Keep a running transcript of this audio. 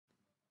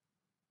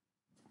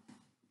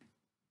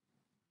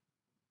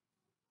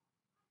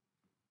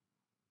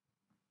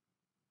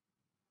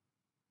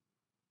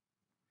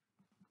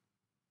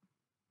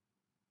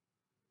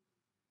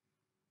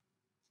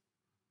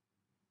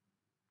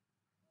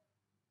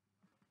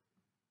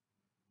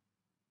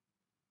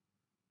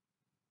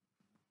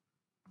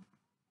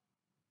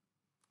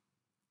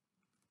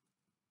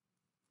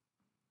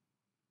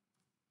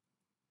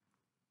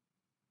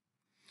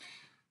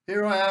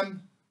Here I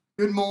am.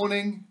 Good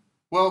morning.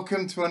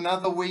 Welcome to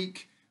another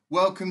week.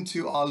 Welcome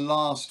to our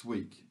last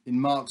week in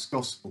Mark's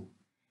Gospel.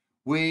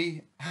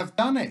 We have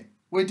done it.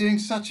 We're doing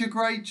such a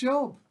great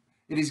job.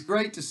 It is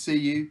great to see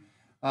you.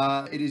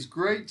 It is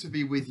great to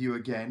be with you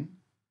again.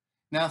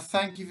 Now,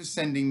 thank you for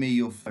sending me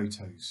your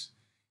photos.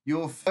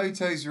 Your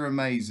photos are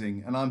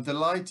amazing, and I'm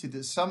delighted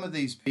that some of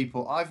these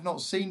people I've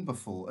not seen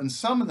before, and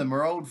some of them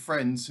are old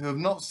friends who have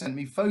not sent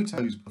me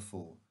photos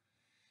before.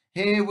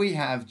 Here we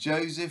have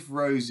Joseph,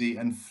 Rosie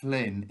and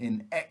Flynn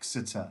in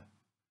Exeter.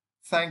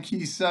 Thank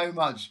you so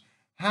much.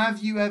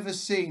 Have you ever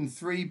seen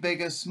three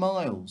bigger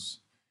smiles?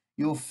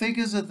 Your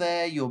figures are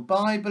there, your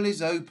Bible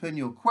is open,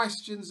 your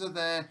questions are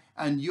there,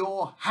 and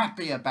you're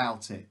happy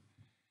about it.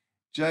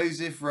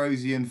 Joseph,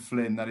 Rosie and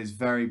Flynn, that is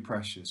very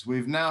precious.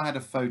 We've now had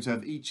a photo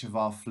of each of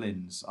our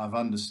Flynns. I've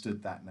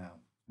understood that now.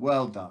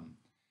 Well done.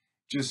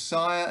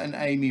 Josiah and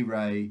Amy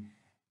Ray,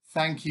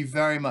 thank you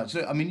very much.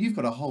 Look, I mean, you've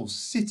got a whole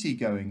city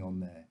going on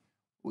there.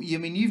 I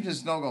mean, you've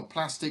just not got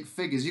plastic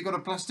figures, you've got a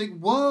plastic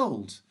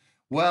world.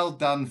 Well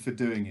done for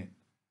doing it.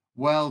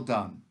 Well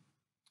done.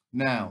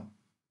 Now,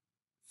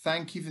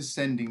 thank you for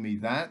sending me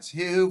that.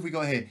 Here, who have we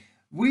got here?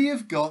 We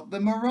have got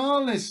the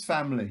Morales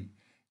family,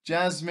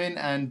 Jasmine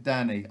and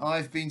Danny.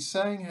 I've been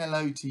saying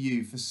hello to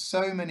you for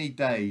so many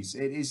days.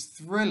 It is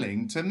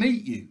thrilling to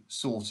meet you,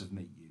 sort of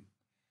meet you.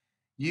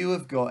 You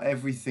have got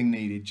everything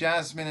needed.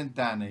 Jasmine and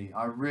Danny,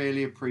 I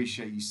really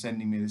appreciate you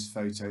sending me this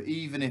photo,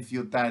 even if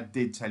your dad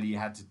did tell you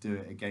had to do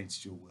it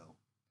against your will.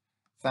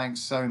 Thanks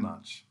so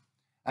much.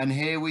 And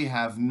here we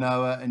have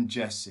Noah and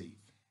Jesse.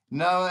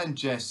 Noah and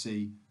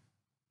Jesse,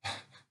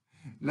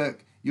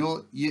 look,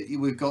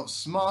 we've got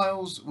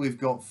smiles, we've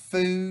got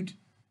food,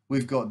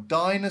 we've got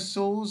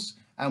dinosaurs,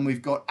 and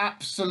we've got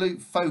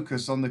absolute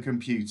focus on the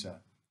computer.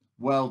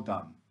 Well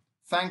done.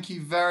 Thank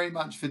you very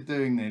much for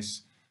doing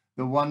this.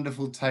 The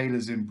wonderful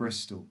tailors in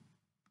Bristol.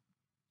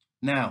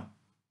 Now,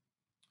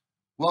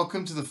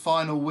 welcome to the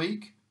final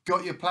week.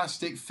 Got your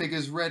plastic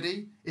figures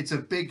ready? It's a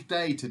big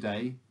day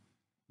today.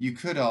 You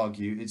could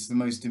argue it's the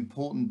most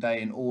important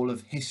day in all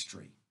of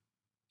history.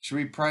 Shall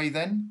we pray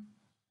then?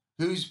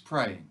 Who's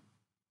praying?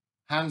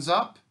 Hands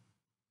up.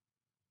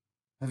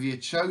 Have you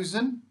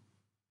chosen?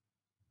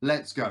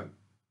 Let's go.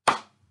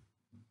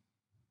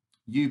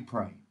 You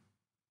pray.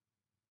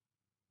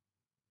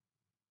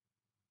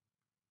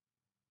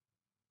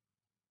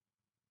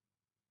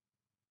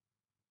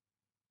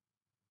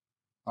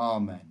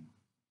 Amen.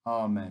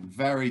 Amen.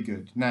 Very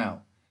good.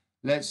 Now,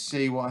 let's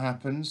see what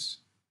happens.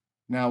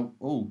 Now,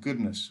 oh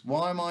goodness,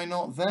 why am I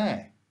not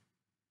there?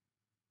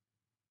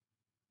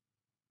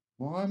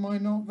 Why am I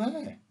not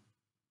there?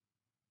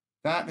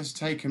 That has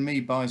taken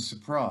me by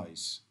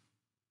surprise.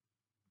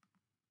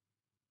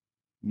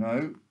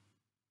 No.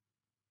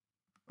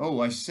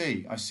 Oh, I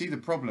see. I see the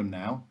problem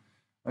now.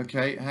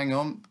 Okay, hang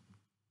on.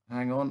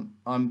 Hang on.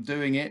 I'm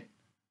doing it.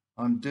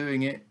 I'm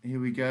doing it. Here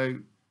we go.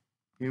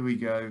 Here we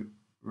go.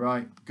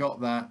 Right,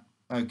 got that.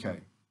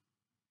 Okay.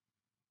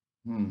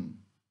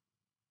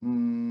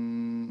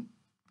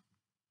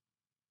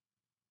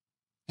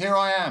 Here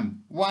I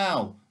am.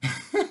 Wow.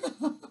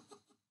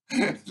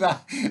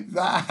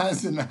 that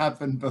hasn't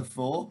happened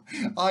before.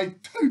 I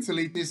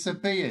totally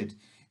disappeared.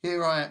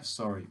 Here I am.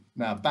 Sorry.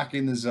 Now back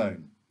in the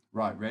zone.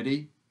 Right,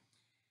 ready?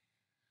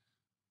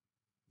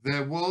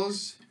 There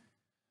was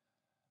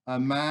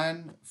a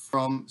man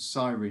from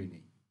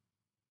Cyrene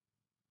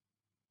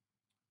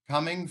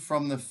coming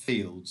from the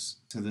fields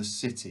to the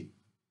city.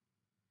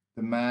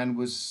 The man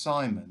was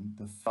Simon,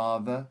 the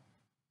father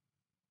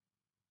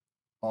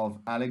of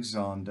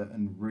Alexander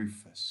and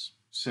Rufus.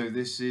 So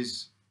this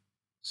is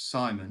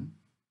Simon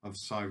of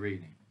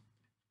Cyrene.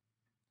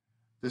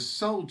 The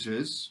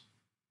soldiers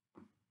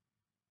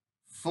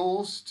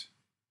forced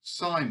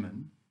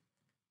Simon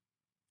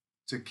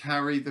to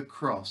carry the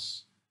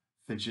cross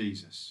for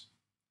Jesus.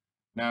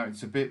 Now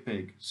it's a bit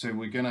big, so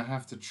we're going to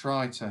have to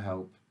try to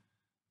help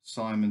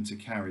Simon to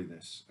carry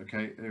this.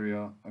 Okay, here we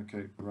are.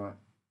 Okay, right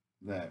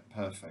there,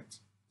 perfect.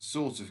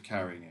 Sort of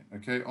carrying it.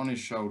 Okay, on his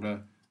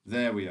shoulder.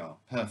 There we are,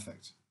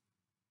 perfect.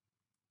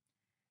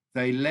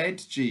 They led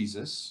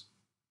Jesus.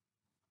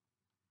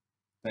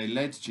 They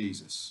led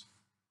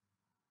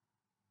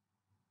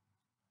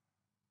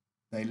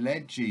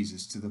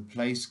Jesus to the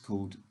place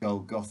called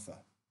Golgotha.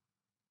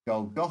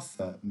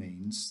 Golgotha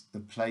means the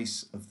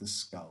place of the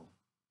skull.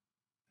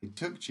 They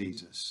took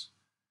Jesus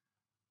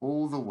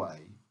all the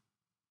way.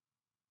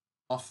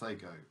 Off they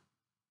go.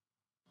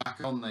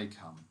 Back on they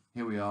come.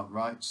 Here we are,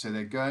 right? So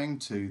they're going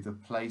to the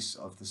place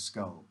of the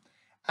skull.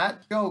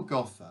 At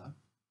Golgotha,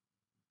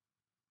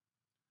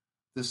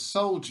 the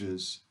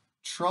soldiers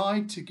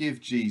tried to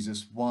give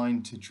Jesus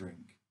wine to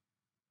drink.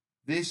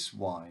 This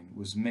wine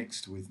was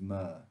mixed with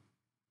myrrh.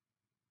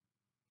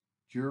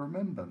 Do you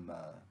remember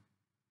myrrh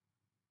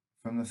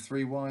from the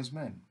three wise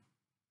men?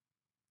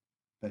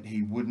 But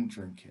he wouldn't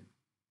drink it.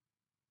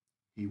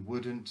 He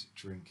wouldn't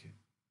drink it.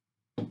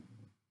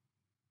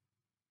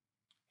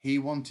 He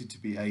wanted to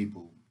be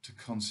able to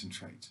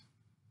concentrate.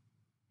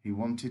 He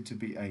wanted to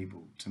be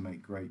able to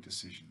make great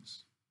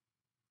decisions.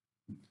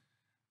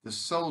 the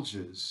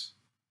soldiers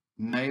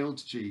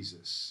nailed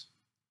Jesus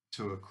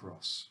to a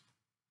cross.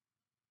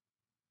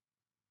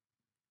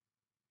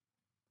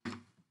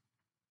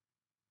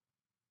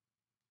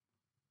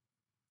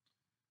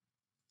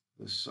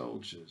 The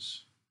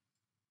soldiers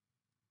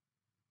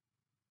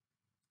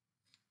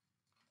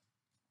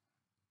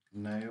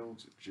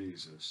nailed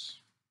Jesus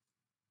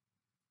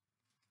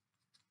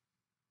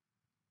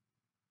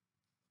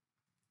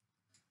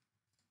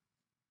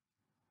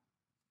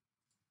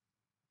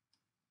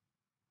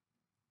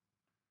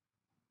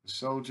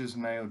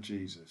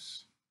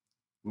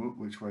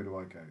Which way do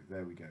I go?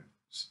 There we go.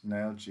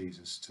 Nailed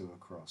Jesus to a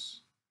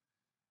cross.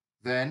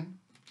 Then,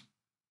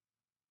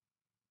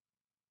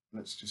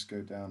 let's just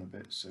go down a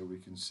bit so we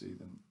can see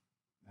them.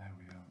 There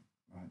we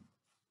are. Right.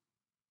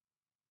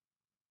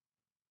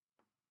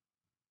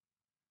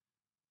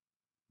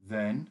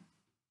 Then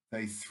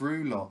they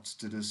threw lots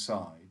to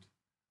decide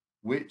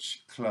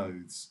which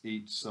clothes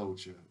each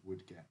soldier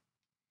would get.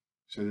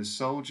 So the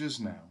soldiers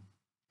now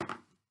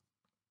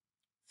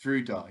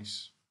threw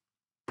dice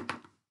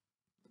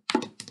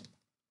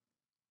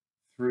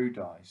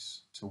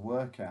to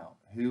work out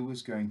who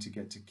was going to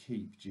get to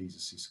keep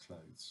Jesus's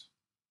clothes.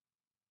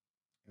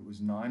 It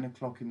was 9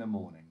 o'clock in the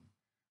morning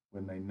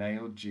when they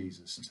nailed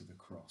Jesus to the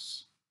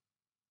cross.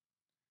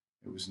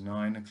 It was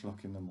 9 o'clock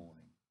in the morning.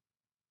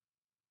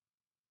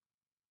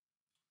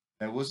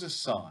 There was a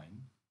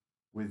sign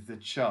with the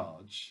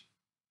charge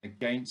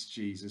against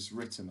Jesus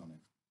written on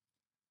it.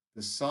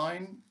 The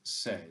sign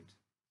said,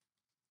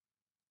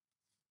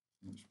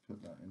 let's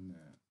put that in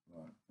there.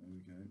 Right, there we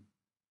go.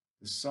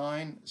 The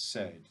sign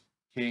said,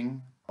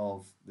 King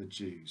of the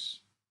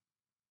Jews.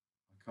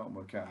 I can't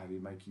work out how to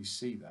make you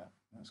see that.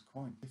 That's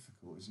quite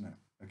difficult, isn't it?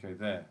 Okay,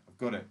 there, I've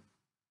got it.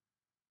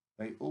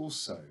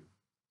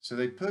 So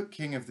they put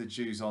King of the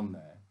Jews on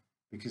there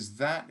because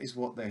that is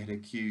what they had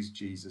accused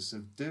Jesus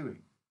of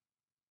doing.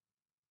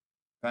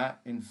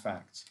 That, in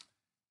fact,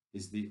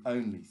 is the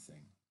only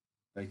thing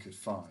they could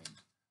find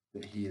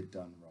that he had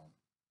done wrong.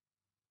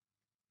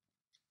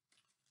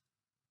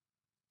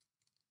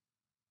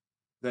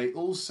 They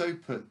also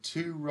put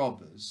 2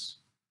 robbers.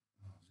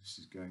 Oh, this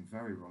is going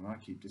very wrong. I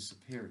keep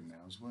disappearing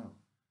now as well.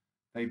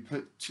 They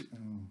put 2.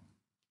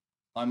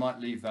 I might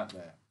leave that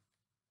there.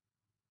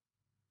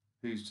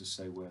 Who's to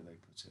say where they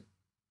put it?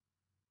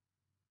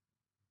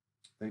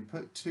 They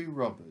put 2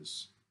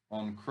 robbers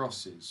on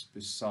crosses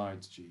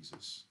beside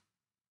Jesus.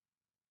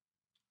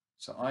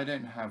 So I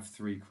don't have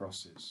 3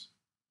 crosses,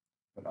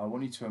 but I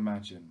want you to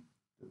imagine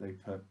that they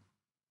put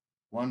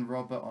 1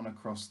 robber on a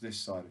cross this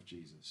side of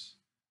Jesus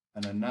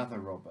and another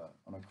robber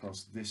on a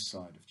cross this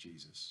side of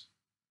Jesus.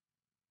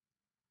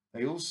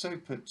 They also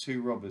put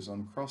 2 robbers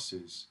on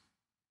crosses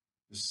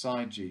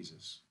beside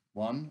Jesus,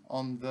 one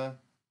on the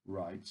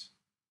right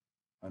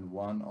and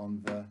one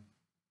on the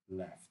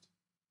left.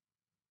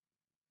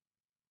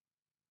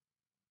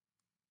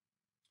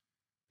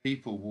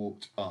 People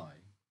walked by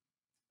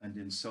and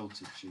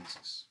insulted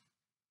Jesus.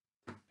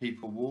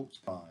 People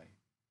walked by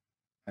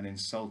and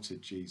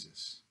insulted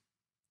Jesus.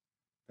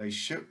 They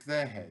shook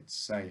their heads,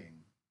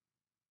 saying,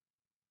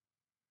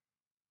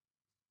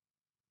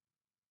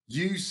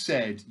 "You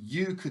said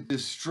you could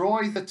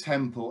destroy the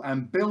temple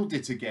and build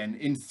it again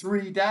in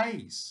 3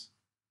 days."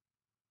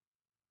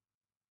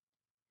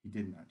 He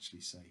didn't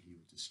actually say he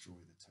would destroy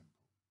the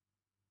temple.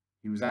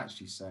 He was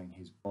actually saying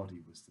his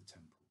body was the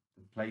temple,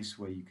 the place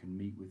where you can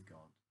meet with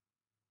God,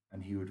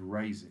 and he would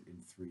raise it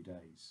in 3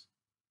 days.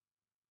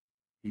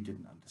 He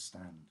didn't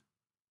understand.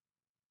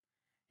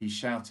 He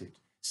shouted,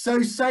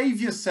 "So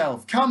save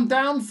yourself, come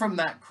down from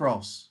that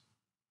cross."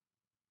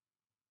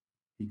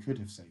 He could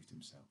have saved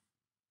himself,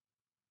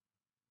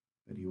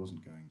 but he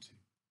wasn't going to,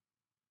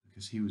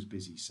 because he was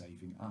busy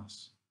saving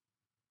us.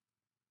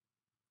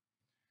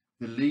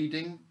 The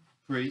leading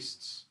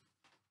priests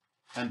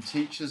and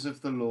teachers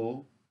of the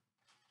law,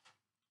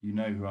 you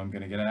know who I'm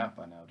going to get out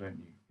by now, don't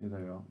you? Here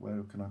they are.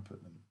 Where can I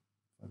put them?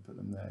 I put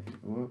them there.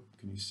 Oh,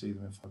 can you see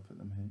them if I put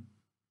them here?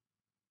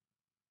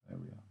 There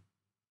we are.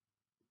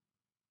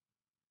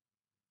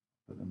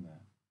 Put them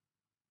there.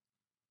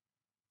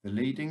 The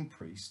leading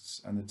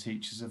priests and the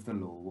teachers of the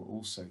law were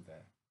also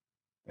there.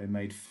 They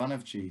made fun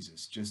of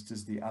Jesus just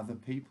as the other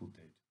people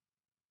did.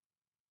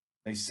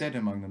 They said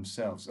among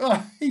themselves,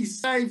 "Oh, he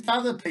saved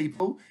other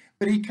people,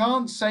 but he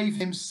can't save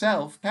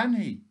himself, can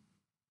he?"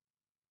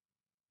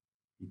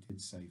 He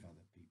did save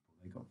other people.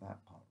 They got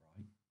that part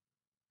right.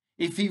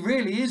 If he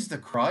really is the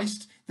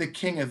Christ, the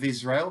King of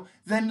Israel,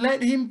 then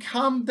let him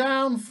come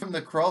down from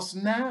the cross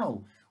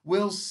now.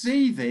 We'll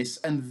see this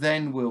and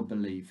then we'll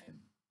believe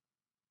him.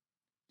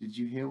 Did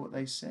you hear what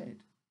they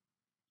said?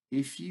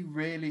 If you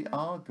really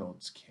are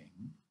God's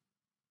king,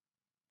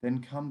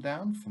 then come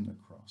down from the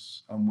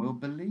cross and we'll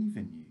believe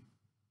in you.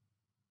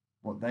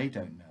 What they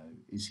don't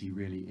know is he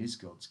really is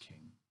God's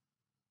king,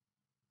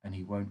 and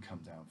he won't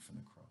come down from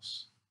the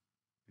cross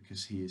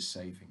because he is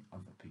saving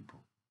other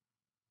people.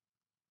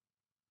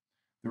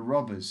 The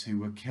robbers who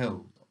were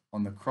killed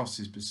on the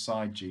crosses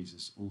beside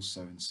Jesus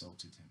also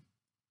insulted him.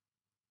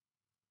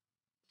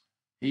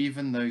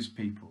 Even those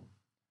people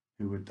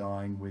who were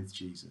dying with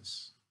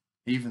Jesus.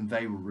 Even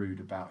they were rude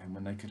about him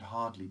when they could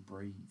hardly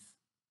breathe.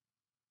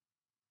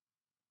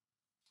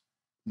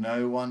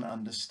 No one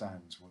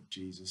understands what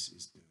Jesus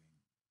is doing.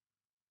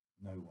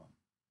 No one.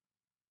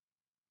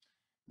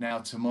 Now,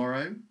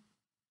 tomorrow,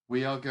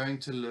 we are going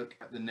to look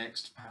at the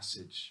next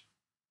passage.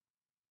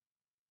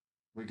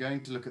 We're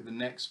going to look at the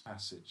next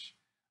passage,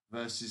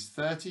 verses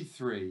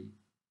 33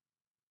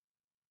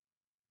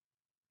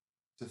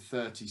 to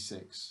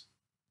 36.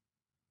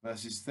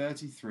 Verses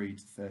 33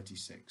 to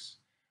 36.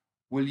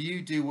 Will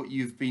you do what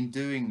you've been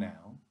doing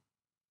now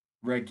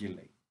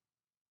regularly?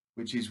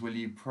 Which is, will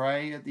you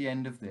pray at the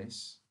end of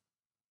this?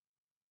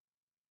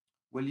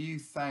 Will you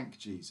thank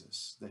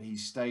Jesus that he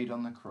stayed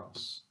on the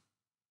cross,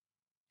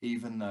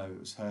 even though it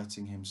was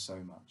hurting him so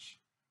much?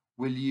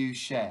 Will you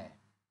share?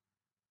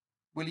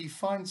 Will you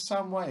find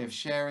some way of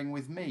sharing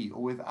with me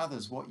or with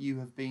others what you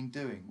have been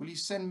doing? Will you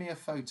send me a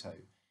photo?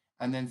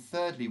 And then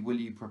thirdly, will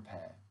you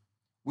prepare?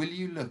 Will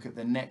you look at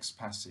the next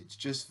passage,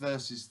 just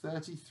verses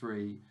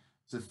 33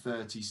 to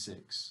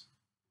 36?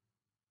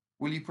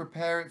 Will you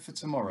prepare it for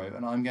tomorrow?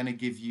 And I'm going to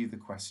give you the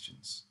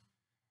questions.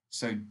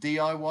 So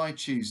DIY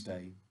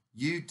Tuesday,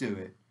 you do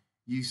it.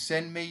 You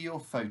send me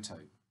your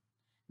photo.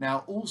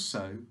 Now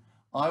also,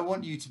 I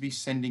want you to be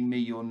sending me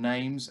your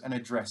names and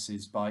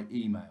addresses by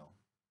email.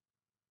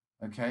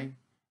 Okay?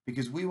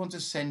 Because we want to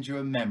send you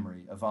a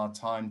memory of our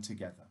time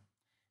together.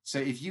 So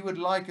if you would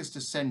like us to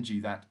send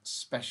you that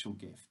special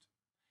gift,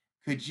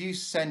 could you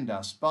send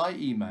us by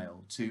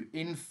email to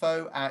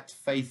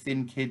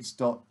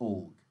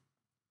info@faithinkids.org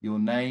your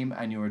name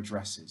and your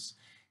addresses.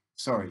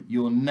 Sorry,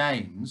 your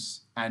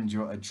names and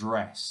your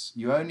address.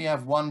 You only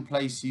have one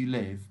place you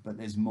live, but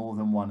there's more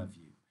than one of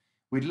you.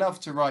 We'd love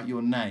to write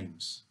your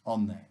names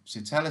on there.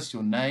 So tell us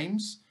your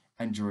names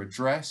and your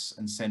address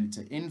and send it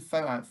to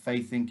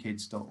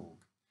info@faithinkids.org.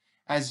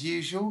 As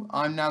usual,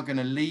 I'm now going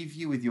to leave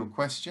you with your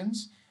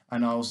questions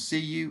and I'll see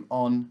you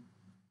on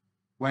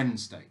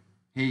Wednesday.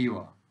 Here you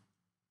are.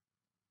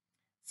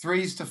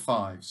 3s to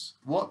 5s.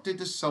 What did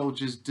the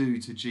soldiers do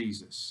to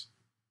Jesus?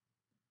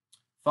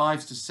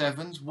 5s to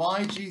 7s.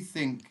 What do you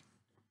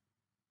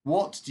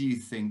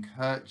think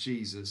hurt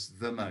Jesus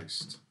the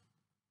most?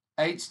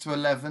 8s to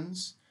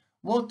 11s.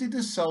 What did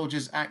the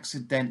soldiers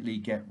accidentally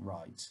get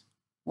right?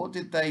 What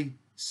did they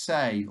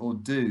say or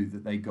do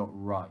that they got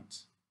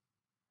right?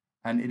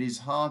 And it is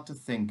hard to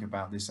think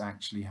about this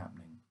actually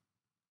happening.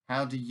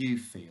 How do you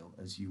feel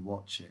as you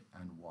watch it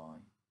and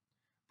why?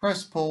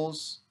 Press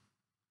pause.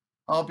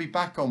 I'll be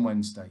back on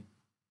Wednesday.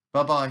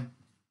 Bye-bye.